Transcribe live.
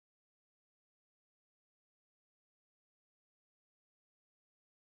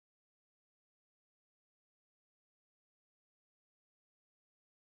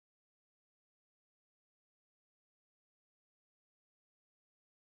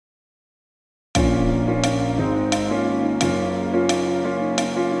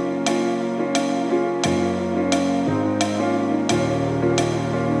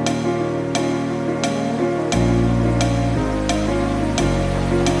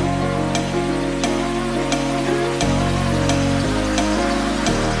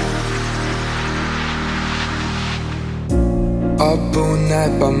Up all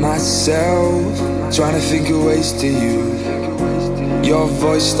night by myself, trying to think of ways to you. Your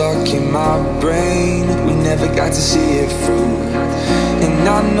voice stuck in my brain, we never got to see it through. And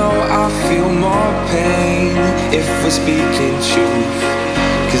I know I feel more pain if we're speaking truth.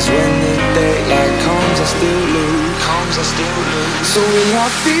 Cause when the daylight comes I still lose. So will I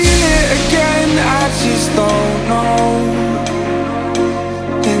feel it again? I just don't know.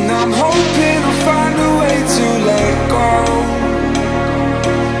 And I'm hoping I'll find a way to let go.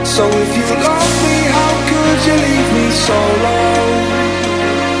 So if you love me, how could you leave me so low?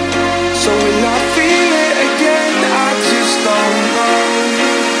 So will I feel it again? I just don't know.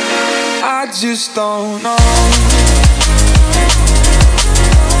 I just don't know.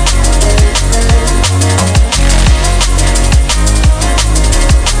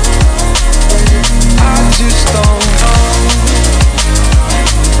 Just don't know.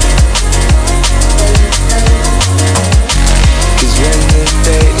 Cause when the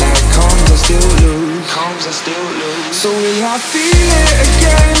daylight comes I still lose. So will I feel it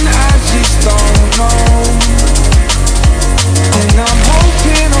again? I just don't know. And I'm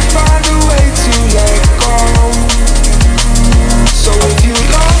hoping I'll find a way to let go. So if you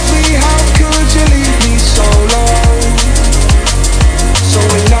love me, how could you leave me so low? So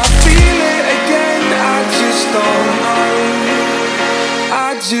will I feel it again? I just don't know.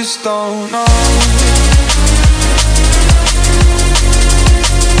 I just don't know.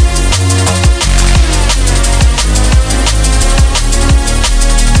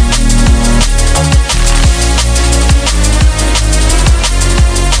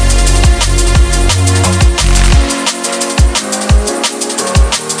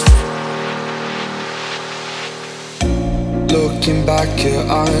 Looking back at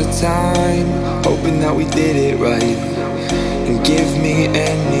our time, hoping that we did it right. And give me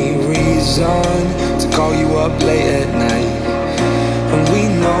any reason to call you up late at night. And we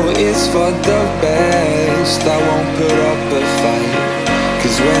know it's for the best, I won't put up a fight.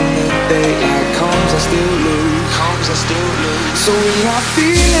 Cause when the daylight comes I still lose. So will I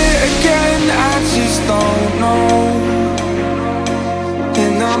feel it again? I just don't know.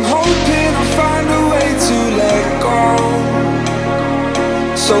 And I'm hoping I'll find a way to let go.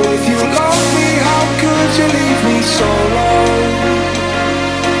 So if you love me, how could you leave me so low?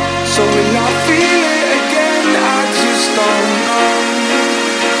 So will I feel it again? I just don't know.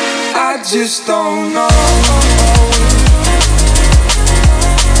 I just don't know.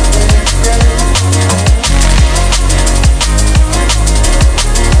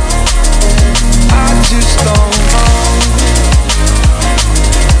 I just don't know.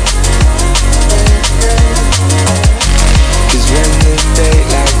 Cause when the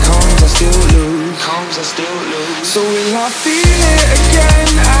daylight comes I still lose. So will I feel it again?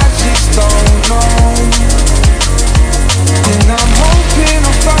 I just don't know. And I'm hoping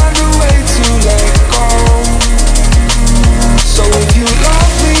I'll find a way to let go. So if you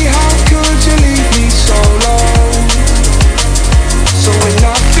love me, how could you leave me so low? So will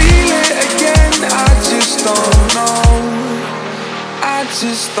I feel it again? I just don't know. I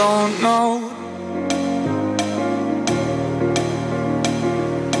just don't know.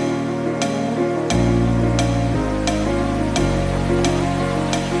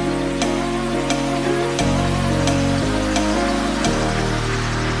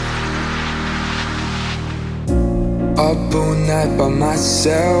 Up all night by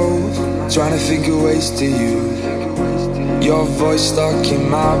myself, trying to think of ways to you. Your voice stuck in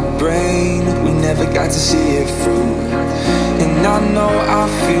my brain, we never got to see it through. And I know I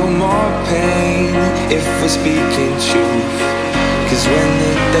feel more pain if we're speaking truth. Cause when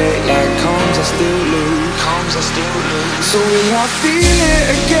the daylight comes I still lose. So will I feel it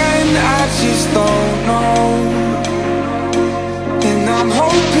again? I just don't know.